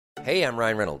Hey, I'm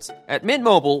Ryan Reynolds. At Mint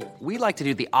Mobile, we like to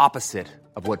do the opposite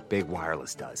of what Big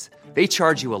Wireless does. They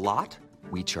charge you a lot,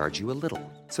 we charge you a little.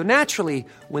 So naturally,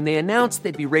 when they announced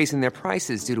they'd be raising their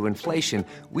prices due to inflation,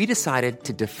 we decided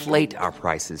to deflate our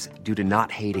prices due to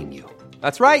not hating you.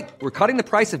 That's right. We're cutting the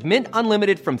price of Mint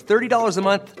Unlimited from $30 a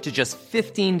month to just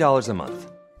 $15 a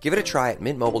month. Give it a try at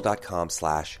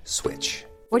mintmobile.com/switch.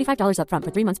 $45 up front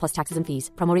for 3 months plus taxes and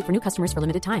fees. Promo rate for new customers for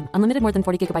limited time. Unlimited more than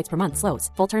 40 gigabytes per month.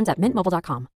 Slows full terms at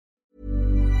mintmobile.com.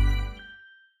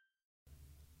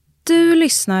 Du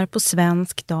lyssnar på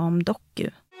Svensk Damdoku.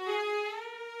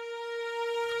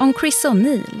 Om Chris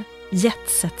O'Neill,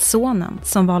 jetset-sonen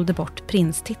som valde bort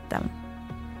prinstiteln.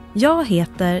 Jag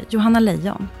heter Johanna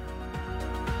Lejon.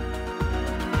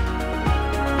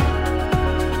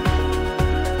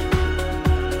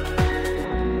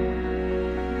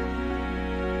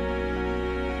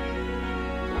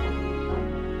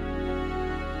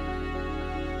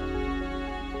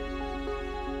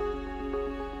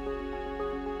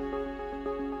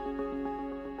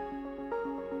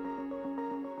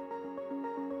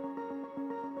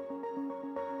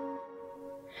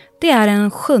 Det är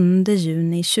den 7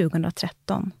 juni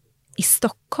 2013. I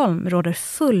Stockholm råder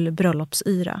full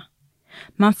bröllopsyra.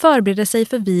 Man förbereder sig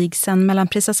för vigseln mellan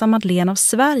prinsessa Madeleine av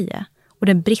Sverige och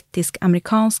den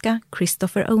brittisk-amerikanska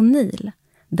Christopher O'Neill,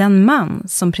 den man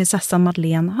som prinsessa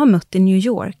Madeleine har mött i New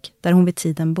York där hon vid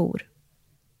tiden bor.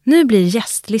 Nu blir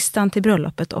gästlistan till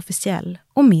bröllopet officiell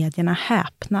och medierna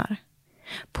häpnar.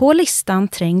 På listan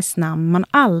trängs namn man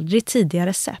aldrig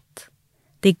tidigare sett.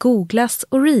 Det googlas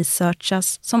och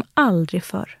researchas som aldrig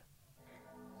förr.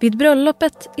 Vid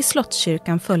bröllopet i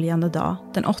Slottskyrkan följande dag,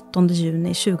 den 8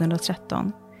 juni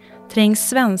 2013, trängs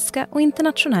svenska och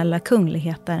internationella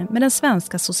kungligheter med den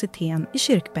svenska societeten i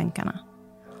kyrkbänkarna.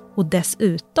 Och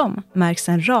dessutom märks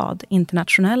en rad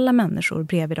internationella människor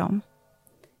bredvid dem.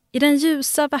 I den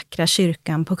ljusa, vackra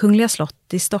kyrkan på Kungliga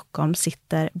slott i Stockholm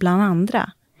sitter bland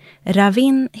andra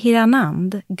Ravin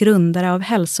Hiranand, grundare av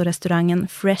hälsorestaurangen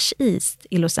Fresh East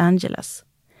i Los Angeles.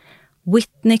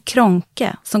 Whitney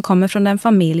Kronke, som kommer från den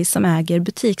familj som äger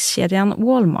butikskedjan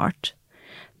Walmart.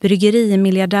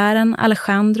 Bryggerimiljardären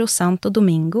Alejandro Santo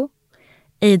Domingo.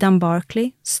 Aidan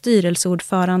Barkley,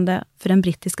 styrelseordförande för den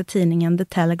brittiska tidningen The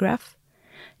Telegraph.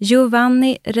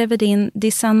 Giovanni Revedin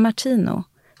di San Martino,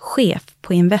 chef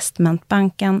på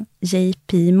investmentbanken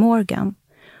JP Morgan.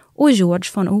 Och George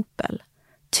von Opel,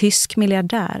 tysk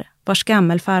miljardär vars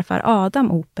gammelfarfar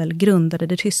Adam Opel grundade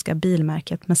det tyska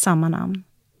bilmärket med samma namn.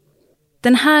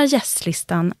 Den här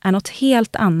gästlistan är något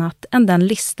helt annat än den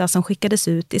lista som skickades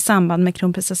ut i samband med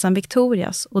kronprinsessan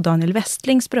Victorias och Daniel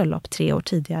Westlings bröllop 3 år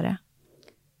tidigare.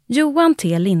 Johan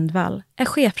T. Lindvall är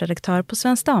chefredaktör på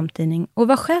Svensk Damtidning och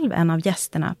var själv en av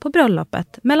gästerna på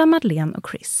bröllopet mellan Madeleine och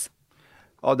Chris.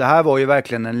 Ja, det här var ju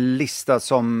verkligen en lista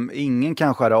som ingen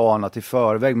kanske hade anat i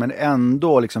förväg, men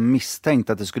ändå liksom misstänkt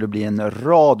att det skulle bli en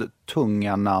rad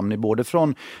tunga namn, både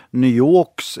från New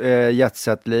Yorks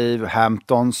jetsetliv,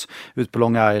 Hamptons, ut på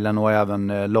Long Island och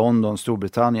även London,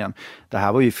 Storbritannien. Det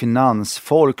här var ju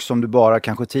finansfolk som du bara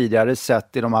kanske tidigare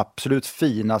sett i de absolut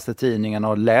finaste tidningarna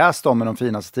och läst om i de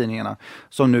finaste tidningarna,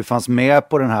 som nu fanns med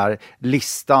på den här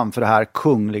listan för det här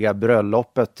kungliga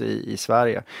bröllopet i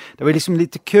Sverige. Det var liksom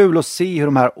lite kul att se hur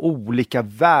de här olika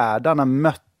världarna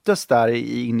möttes där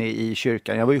inne i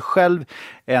kyrkan. Jag var ju själv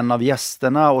en av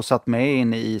gästerna och satt med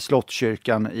inne i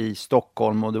Slottskyrkan i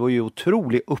Stockholm, och det var ju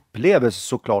otrolig upplevelse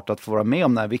såklart att få vara med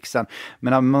om den här vigseln.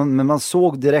 Men man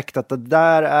såg direkt att det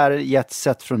där är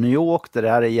jetset från New York, det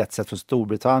där är jetset från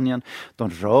Storbritannien. De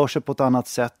rör sig på ett annat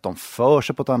sätt, de för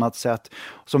sig på ett annat sätt.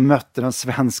 Så mötte den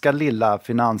svenska lilla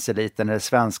finanseliten, eller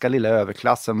svenska lilla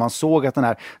överklassen. Man såg att den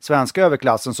här svenska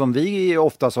överklassen, som vi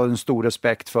oftast har en stor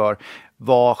respekt för,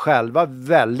 var själva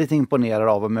väldigt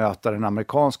imponerade av att möta den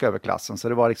amerikanska överklassen. Så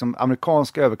det var liksom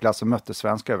amerikanska överklass som mötte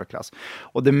svensk överklass.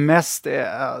 Och det mest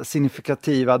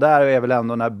signifikativa där är väl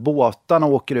ändå när båtarna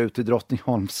åker ut till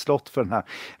Drottningholms slott för den här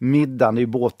middagen. Det är ju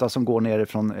båtar som går ner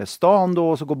från stan då,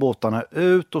 och så går båtarna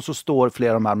ut och så står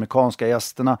flera av de amerikanska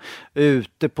gästerna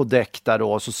ute på däck där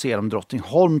då, och så ser de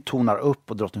Drottningholm tonar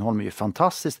upp, och Drottningholm är ju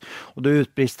fantastiskt. Och då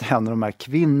utbrister en av de här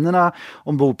kvinnorna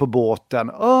ombord på båten: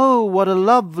 "Oh, what a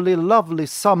lovely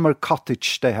summer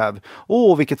cottage they have."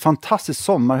 Vilket fantastiskt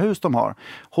sommarhus de har.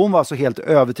 Hon var alltså helt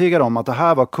övertygad om att det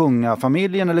här var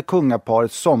kungafamiljen eller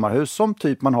kungaparets sommarhus, som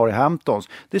typ man har i Hamptons.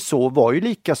 Det var ju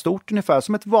lika stort ungefär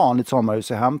som ett vanligt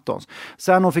sommarhus i Hamptons.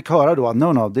 Sen hon fick höra då att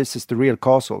no, this is the real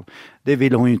castle. Det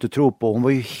ville hon ju inte tro på. Hon var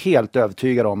ju helt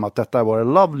övertygad om att detta var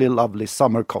en lovely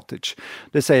summer cottage.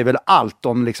 Det säger väl allt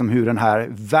om liksom hur den här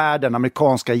världen,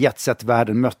 amerikanska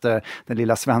jetset-världen, mötte den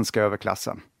lilla svenska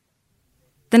överklassen.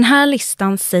 Den här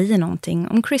listan säger någonting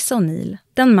om Chris O'Neill,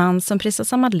 den man som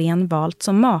prinsessa Madeleine valt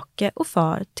som make och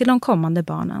far till de kommande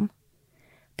barnen.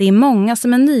 Det är många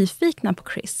som är nyfikna på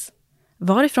Chris.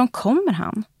 Varifrån kommer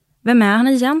han? Vem är han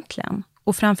egentligen?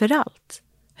 Och framförallt,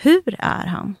 hur är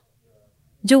han?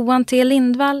 Johan T.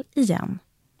 Lindvall igen.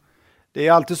 Det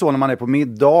är alltid så när man är på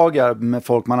middagar med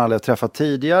folk man aldrig har träffat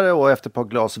tidigare och efter ett par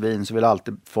glas vin så vill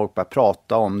alltid folk börja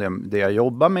prata om det jag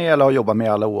jobbar med eller har jobbat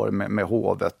med alla år med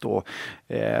hovet och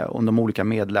om de olika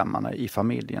medlemmarna i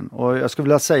familjen. Och jag skulle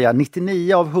vilja säga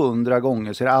 99 av 100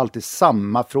 gånger så är det alltid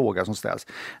samma fråga som ställs.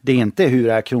 Det är inte hur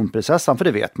är kronprinsessan, för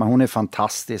det vet man. Hon är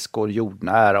fantastisk och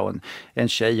jordnära och en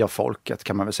tjej av folket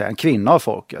kan man väl säga, en kvinna av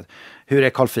folket. Hur är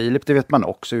Carl Philip, det vet man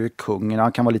också. Hur är kungen,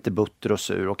 han kan vara lite butter och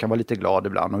sur och kan vara lite glad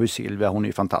ibland. Och hur Silvia, hon är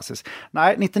ju fantastisk.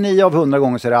 Nej, 99 av 100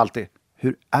 gånger så är det alltid,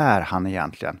 hur är han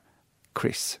egentligen?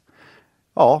 Chris.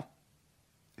 Ja,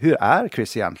 hur är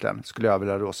Chris egentligen, skulle jag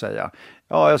vilja då säga.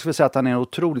 Ja, jag skulle säga att han är en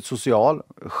otroligt social,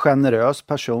 generös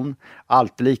person.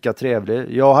 Alltid lika trevlig.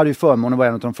 Jag hade ju förmånen att vara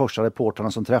en av de första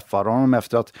reportrarna som träffade honom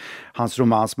efter att hans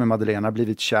romans med Madeleine har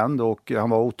blivit känd. Och han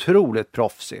var otroligt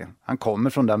proffsig. Han kommer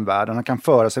från den världen. Han kan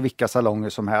föra sig vilka salonger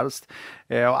som helst.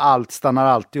 Och allt stannar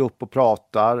alltid upp och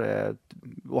pratar.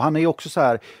 Och han är ju också så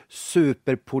här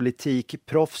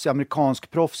superpolitik-proffsig,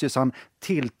 amerikansk proffsig. Så han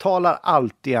tilltalar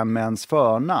alltid en med ens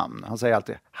förnamn. Han säger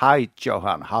alltid, hi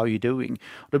Johan, how are you doing?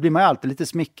 Och då blir man ju alltid lite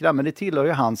smickrad, men det tillhör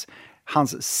ju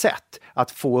hans sätt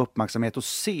att få uppmärksamhet och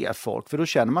se folk. För då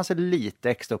känner man sig lite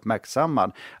extra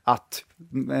uppmärksammad att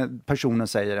personen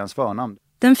säger ens förnamn.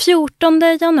 Den 14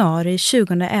 januari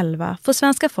 2011 får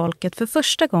svenska folket för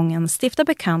första gången stifta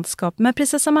bekantskap med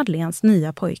prinsessa Madeleines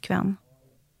nya pojkvän.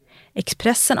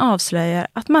 Expressen avslöjar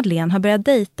att Madeleine har börjat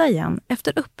dejta igen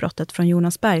efter uppbrottet från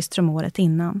Jonas Bergström året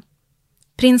innan.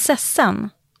 Prinsessan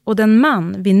och den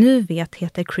man vi nu vet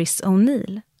heter Chris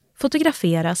O'Neill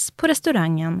fotograferas på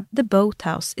restaurangen The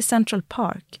Boathouse i Central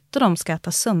Park då de ska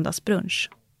äta söndagsbrunch.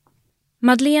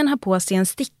 Madeleine har på sig en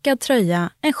stickad tröja,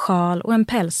 en sjal och en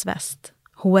pälsväst.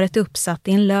 Håret är uppsatt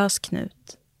i en lös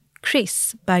knut.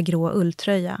 Chris bär grå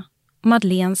ulltröja och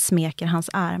Madeleine smeker hans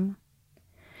arm.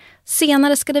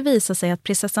 Senare ska det visa sig att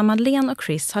prinsessa Madeleine och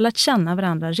Chris har lärt känna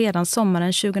varandra redan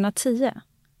sommaren 2010.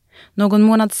 Någon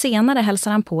månad senare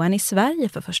hälsar han på henne i Sverige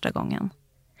för första gången.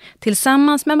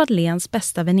 Tillsammans med Madeleines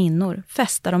bästa väninnor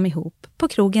festar de ihop på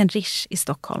krogen Rish i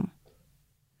Stockholm.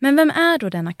 Men vem är då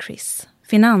denna Chris?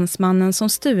 Finansmannen som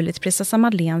stulit prinsessa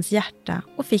Madeleines hjärta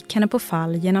och fick henne på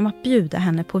fall genom att bjuda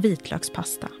henne på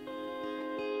vitlökspasta.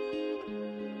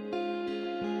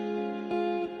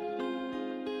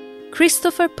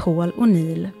 Christopher Paul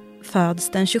O'Neill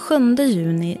föds den 27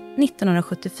 juni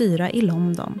 1974 i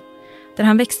London, där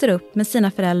han växer upp med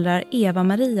sina föräldrar Eva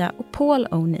Maria och Paul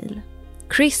O'Neill.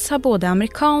 Chris har både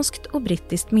amerikanskt och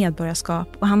brittiskt medborgarskap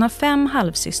och han har 5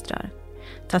 halvsystrar.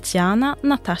 Tatjana,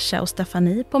 Natasha och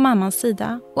Stephanie på mammans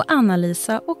sida och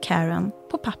Anna-Lisa och Karen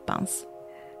på pappans.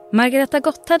 Margareta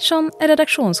Gotthardsson är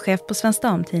redaktionschef på Svensk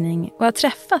Damtidning och har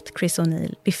träffat Chris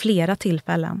O'Neill vid flera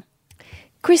tillfällen.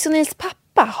 Chris O'Neills pappa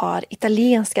har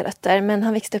italienska rötter, men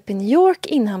han växte upp i New York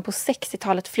innan han på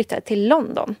 60-talet flyttade till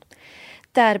London.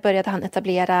 Där började han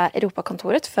etablera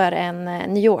Europakontoret för en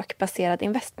New York-baserad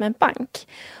investmentbank.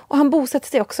 Och han bosatte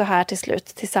sig också här till slut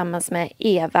tillsammans med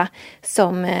Eva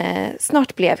som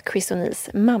snart blev Chris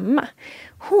O'Neills mamma.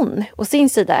 Hon å sin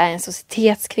sida är en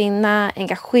societetskvinna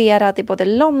engagerad i både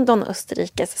London och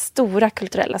Österrikes stora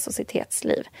kulturella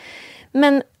societetsliv.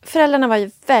 Men föräldrarna var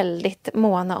ju väldigt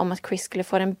måna om att Chris skulle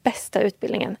få den bästa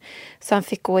utbildningen. Så han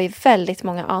fick gå i väldigt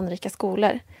många anrika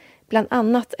skolor. Bland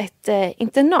annat ett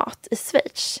internat i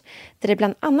Schweiz. Där det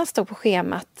bland annat står på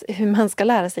schemat hur man ska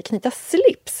lära sig knyta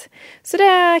slips. Så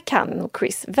det kan nog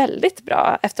Chris väldigt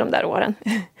bra efter de där åren.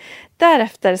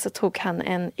 Därefter så tog han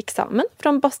en examen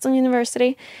från Boston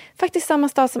University. Faktiskt samma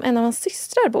stad som en av hans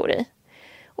systrar bor i.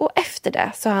 Och efter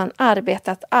det så har han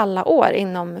arbetat alla år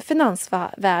inom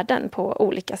finansvärlden på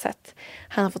olika sätt.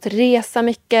 Han har fått resa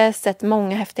mycket, sett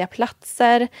många häftiga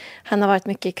platser. Han har varit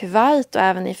mycket i Kuwait och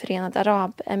även i Förenade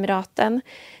Arabemiraten.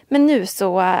 Men nu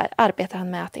så arbetar han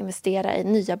med att investera i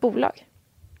nya bolag.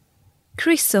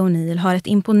 Chris O'Neill har ett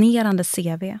imponerande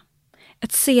CV.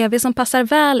 Ett CV som passar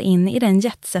väl in i den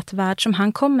jetset-värld som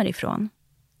han kommer ifrån.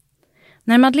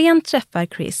 När Madeleine träffar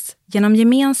Chris genom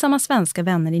gemensamma svenska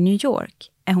vänner i New York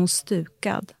är hon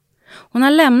stukad. Hon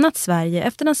har lämnat Sverige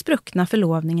efter den spruckna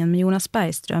förlovningen med Jonas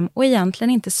Bergström och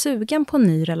egentligen inte sugen på en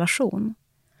ny relation.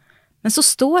 Men så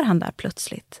står han där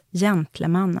plötsligt,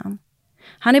 gentlemannen.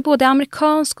 Han är både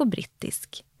amerikansk och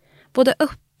brittisk. Både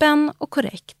öppen och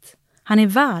korrekt. Han är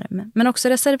varm men också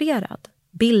reserverad,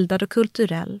 bildad och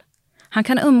kulturell. Han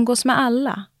kan umgås med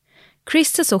alla.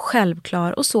 Chris är så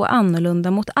självklar och så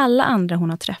annorlunda mot alla andra hon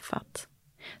har träffat.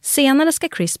 Senare ska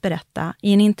Chris berätta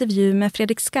i en intervju med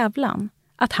Fredrik Skavlan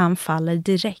att han faller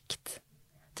direkt.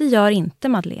 Det gör inte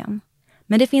Madeleine.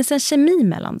 Men det finns en kemi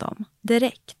mellan dem,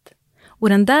 direkt. Och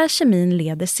den där kemin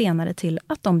leder senare till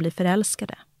att de blir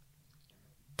förälskade.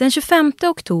 Den 25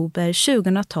 oktober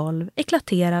 2012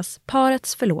 eklateras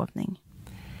parets förlovning.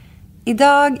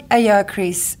 Idag är jag och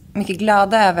Chris mycket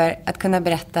glada över att kunna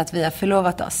berätta att vi har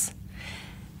förlovat oss.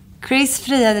 Chris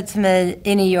friade till mig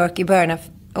i New York i början av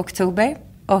oktober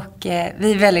och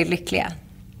vi är väldigt lyckliga.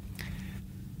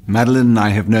 Madeleine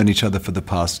and I have known each other for the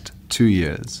past 2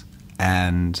 years,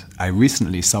 and I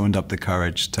recently summoned up the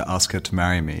courage to ask her to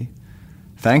marry me.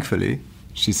 Thankfully,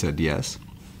 she said yes.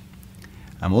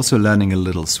 I'm also learning a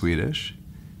little Swedish.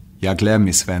 Jag lär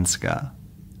mig svenska,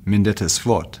 men det är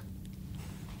svårt.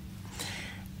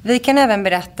 Vi kan även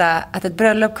berätta att ett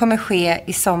bröllop kommer ske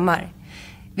i sommar,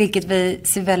 vilket vi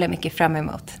ser väldigt mycket fram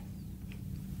emot.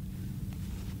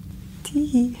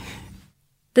 Tihi.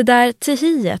 Det där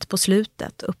tihiet på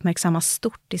slutet uppmärksammas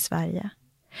stort i Sverige.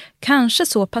 Kanske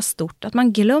så pass stort att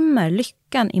man glömmer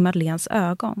lyckan i Madeleines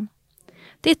ögon.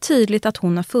 Det är tydligt att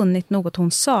hon har funnit något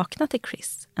hon saknat i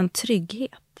Chris, en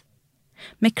trygghet.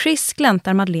 Med Chris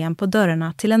gläntar Madeleine på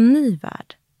dörrarna till en ny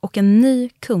värld och en ny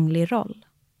kunglig roll.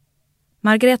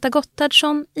 Margareta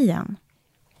Gottardsson igen.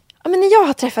 Ja, men när jag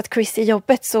har träffat Chris i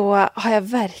jobbet så har jag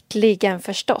verkligen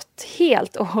förstått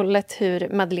helt och hållet hur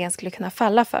Madeleine skulle kunna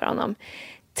falla för honom.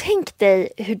 Tänk dig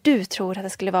hur du tror att det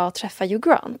skulle vara att träffa Hugh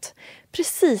Grant.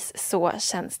 Precis så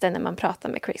känns det när man pratar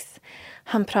med Chris.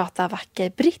 Han pratar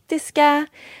vacker brittiska.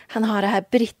 Han har det här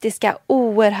brittiska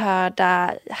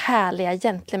oerhörda, härliga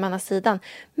gentlemannasidan.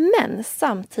 Men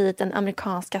samtidigt den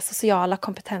amerikanska sociala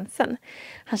kompetensen.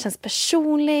 Han känns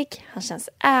personlig, han känns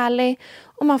ärlig.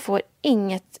 Och man får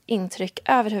inget intryck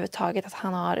överhuvudtaget att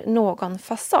han har någon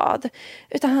fasad.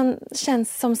 Utan han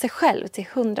känns som sig själv till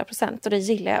 100%, och det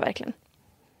gillar jag verkligen.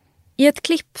 I ett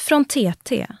klipp från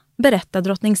TT berättar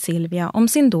drottning Silvia om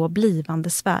sin då blivande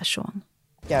svärson.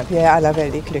 Ja, vi är alla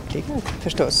väldigt lyckliga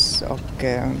förstås, och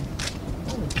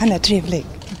han är trevlig.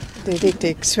 Det är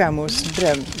riktigt svärmors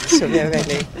dröm, så vi är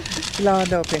väldigt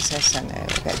glada, och prinsessan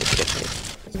är väldigt lycklig.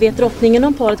 Vet drottningen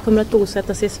om paret kommer att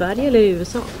bosätta sig i Sverige eller i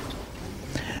USA?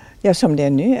 Ja, som det är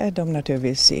nu är de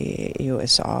naturligtvis i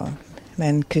USA.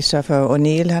 Men Christopher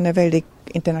O'Neill, han är väldigt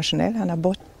internationell. Han har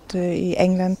bott i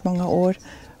England många år,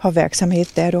 har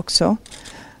verksamhet där också.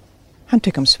 Han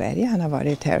tycker om Sverige, han har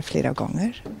varit här flera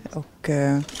gånger. Och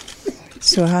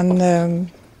så han,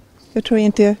 jag tror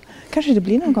inte, kanske det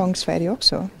blir någon gång Sverige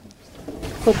också.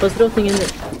 Hoppas drottningen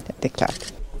det? Det är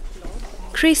klart.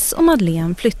 Chris och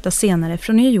Madeleine flyttar senare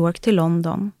från New York till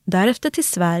London, därefter till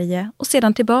Sverige och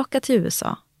sedan tillbaka till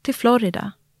USA, till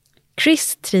Florida.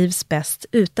 Chris trivs bäst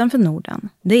utanför Norden,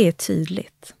 det är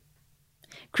tydligt.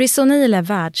 Chris O'Neill är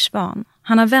världsvan.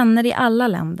 Han har vänner i alla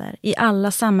länder, i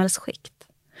alla samhällsskikt.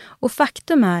 Och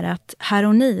faktum är att herr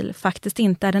O'Neill faktiskt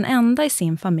inte är den enda i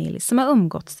sin familj som har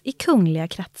umgåtts i kungliga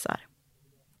kretsar.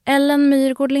 Ellen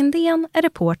Myrgård Lindén är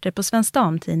reporter på Svensk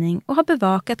Damtidning och har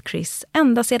bevakat Chris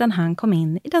ända sedan han kom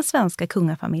in i den svenska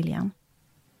kungafamiljen.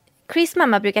 Chris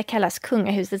mamma brukar kallas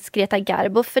kungahusets Greta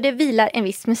Garbo, för det vilar en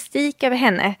viss mystik över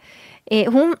henne.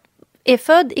 Hon är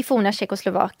född i forna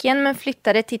Tjeckoslovakien men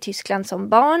flyttade till Tyskland som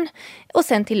barn och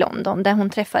sen till London där hon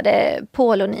träffade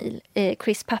Paul O'Neill,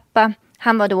 Chris pappa.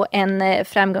 Han var då en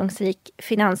framgångsrik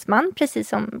finansman, precis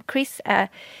som Chris är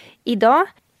idag.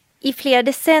 I flera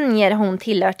decennier har hon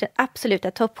tillhört det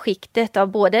absoluta toppskiktet av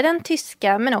både den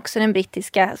tyska men också den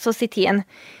brittiska societeten.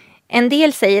 En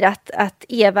del säger att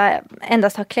Eva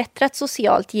endast har klättrat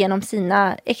socialt genom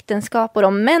sina äktenskap och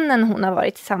de männen hon har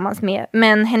varit tillsammans med.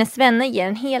 Men hennes vänner ger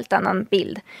en helt annan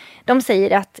bild. De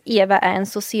säger att Eva är en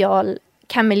social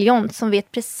kameleont som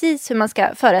vet precis hur man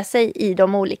ska föra sig i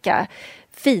de olika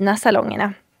fina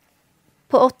salongerna.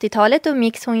 På 80-talet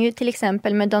umgicks hon ju till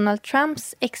exempel med Donald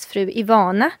Trumps exfru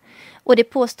Ivana. Och det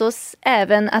påstås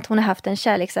även att hon har haft en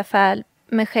kärleksaffär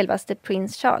med självaste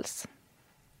prins Charles.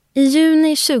 I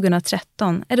juni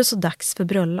 2013 är det så dags för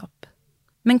bröllop.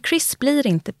 Men Chris blir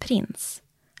inte prins.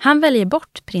 Han väljer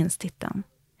bort prinstiteln.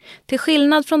 Till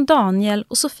skillnad från Daniel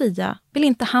och Sofia vill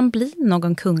inte han bli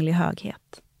någon kunglig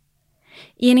höghet.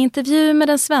 I en intervju med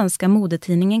den svenska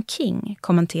modetidningen King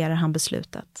kommenterar han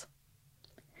beslutet.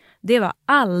 Det var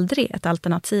aldrig ett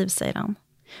alternativ, säger han.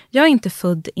 Jag är inte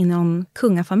född i någon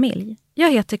kungafamilj.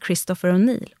 Jag heter Christopher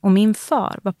O'Neill och min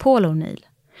far var Paul O'Neill.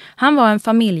 Han var en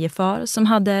familjefar som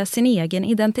hade sin egen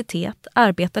identitet,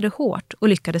 arbetade hårt och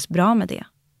lyckades bra med det.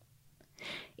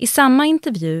 I samma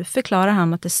intervju förklarar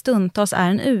han att det stundtals är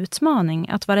en utmaning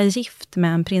att vara gift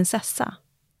med en prinsessa.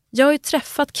 Jag har ju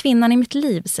träffat kvinnan i mitt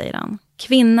liv, säger han.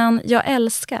 Kvinnan jag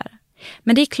älskar.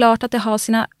 Men det är klart att det har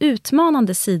sina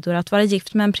utmanande sidor att vara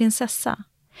gift med en prinsessa.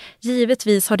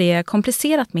 Givetvis har det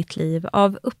komplicerat mitt liv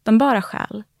av uppenbara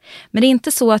skäl. Men det är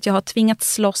inte så att jag har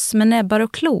tvingats slåss med näbbar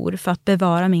och klor för att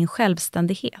bevara min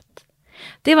självständighet.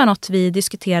 Det var något vi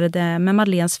diskuterade med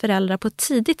Madeleines föräldrar på ett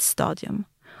tidigt stadium.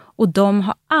 Och de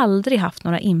har aldrig haft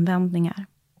några invändningar.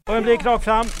 Och en blick rakt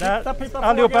fram. Där.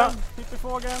 Allihopa.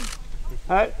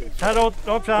 Här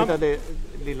rakt fram. Det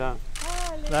lilla.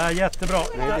 Där, jättebra.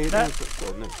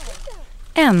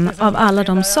 En av alla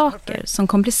de saker som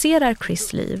komplicerar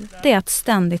Chris liv, det är att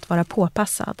ständigt vara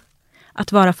påpassad.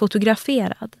 Att vara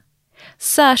fotograferad.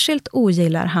 Särskilt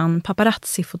ogillar han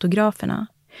paparazzi-fotograferna.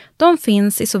 De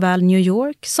finns i såväl New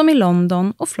York som i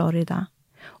London och Florida.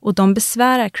 Och de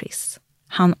besvärar Chris.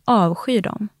 Han avskyr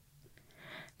dem.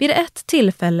 Vid ett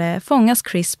tillfälle fångas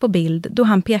Chris på bild då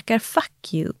han pekar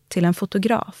 "fuck you" till en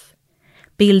fotograf.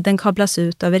 Bilden kablas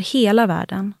ut över hela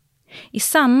världen. I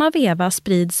samma veva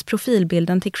sprids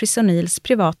profilbilden till Chris O'Neills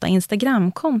privata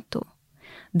Instagramkonto.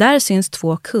 Där syns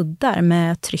 2 kuddar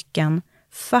med trycken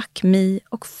 "fuck me"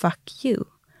 och "fuck you".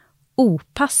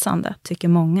 Opassande, tycker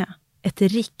många. Ett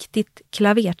riktigt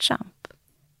klavertramp.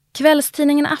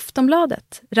 Kvällstidningen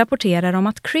Aftonbladet rapporterar om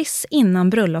att Chris innan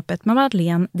bröllopet med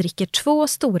Madeleine dricker 2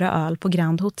 stora öl på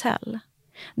Grand Hotel.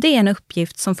 Det är en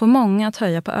uppgift som får många att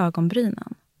höja på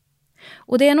ögonbrynen.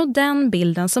 Och det är nog den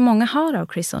bilden som många har av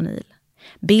Chris O'Neill.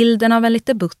 Bilden av en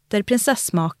lite butter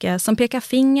prinsessmake som pekar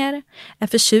finger, är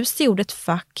förtjust i ordet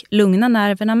fuck, lugna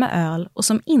nerverna med öl och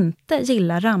som inte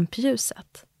gillar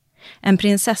rampljuset. En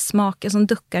prinsessmake som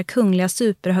duckar kungliga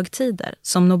superhögtider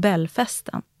som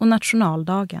Nobelfesten och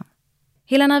nationaldagen.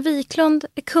 Helena Wiklund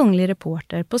är kunglig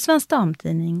reporter på Svensk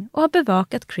Damtidning och har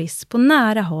bevakat Chris på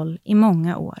nära håll i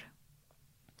många år.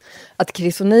 Att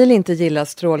Chris O'Neill inte gillar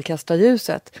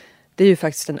strålkastarljuset, det är ju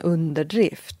faktiskt en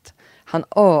underdrift. Han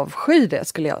avskyr det,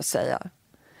 skulle jag säga.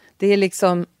 Det är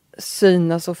liksom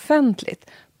synas offentligt.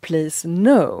 Please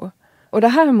no. Och det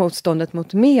här motståndet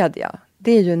mot media,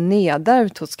 det är ju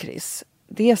nedärvt hos Chris.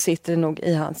 Det sitter nog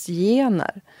i hans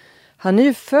gener. Han är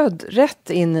ju född rätt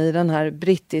in i den här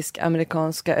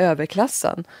brittisk-amerikanska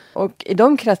överklassen. Och i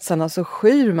de kretsarna så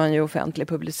skyr man ju offentlig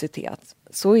publicitet.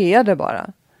 Så är det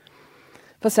bara.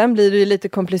 Fast sen blir det ju lite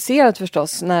komplicerat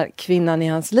förstås när kvinnan i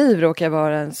hans liv råkar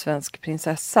vara en svensk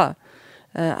prinsessa.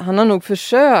 Han har nog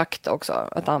försökt också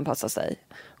att anpassa sig.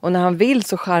 Och när han vill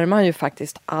så charmar han ju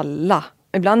faktiskt alla.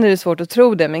 Ibland är det svårt att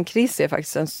tro det, men Chris är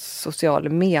faktiskt en social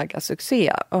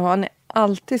megasuccé. Och han är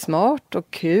alltid smart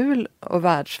och kul och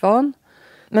världsvan.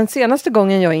 Men senaste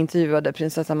gången jag intervjuade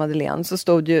prinsessa Madeleine så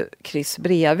stod ju Chris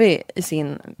bredvid i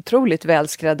sin otroligt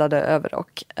välskräddade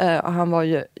överrock. Han var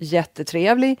ju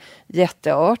jättetrevlig,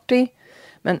 jätteartig,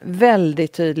 men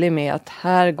väldigt tydlig med att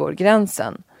här går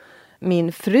gränsen.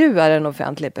 Min fru är en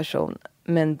offentlig person,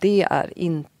 men det är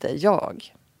inte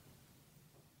jag.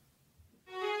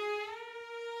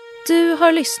 Du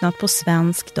har lyssnat på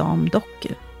Svensk Dam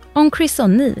Doku om Chris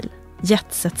O'Neill,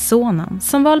 jetset-sonen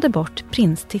som valde bort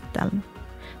prinstiteln.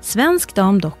 Svensk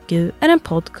Dam Doku är en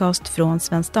podcast från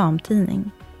Svensk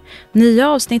Damtidning. Nya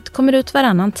avsnitt kommer ut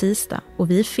varannan tisdag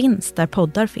och vi finns där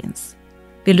poddar finns.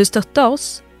 Vill du stötta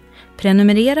oss?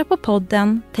 Prenumerera på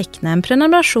podden, teckna en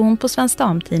prenumeration på Svensk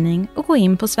Damtidning och gå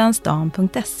in på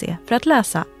svenskdam.se för att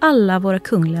läsa alla våra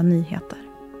kungliga nyheter.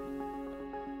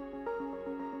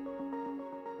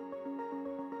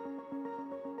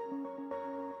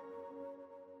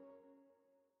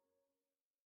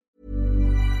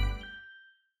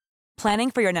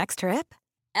 Planning for your next trip?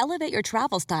 Elevate your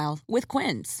travel style with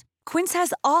Quince. Quince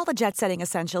has all the jet-setting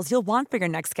essentials you'll want for your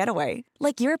next getaway,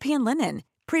 like European linen,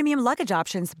 premium luggage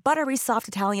options, buttery soft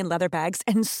Italian leather bags,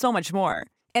 and so much more.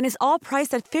 And is all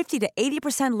priced at 50 to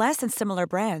 80% less than similar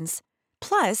brands.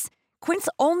 Plus, Quince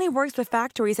only works with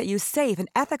factories that use safe and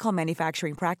ethical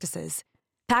manufacturing practices.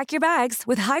 Pack your bags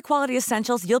with high-quality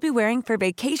essentials you'll be wearing for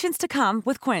vacations to come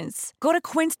with Quince. Go to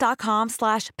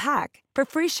quince.com/pack for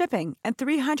free shipping and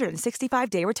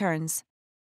 365-day returns.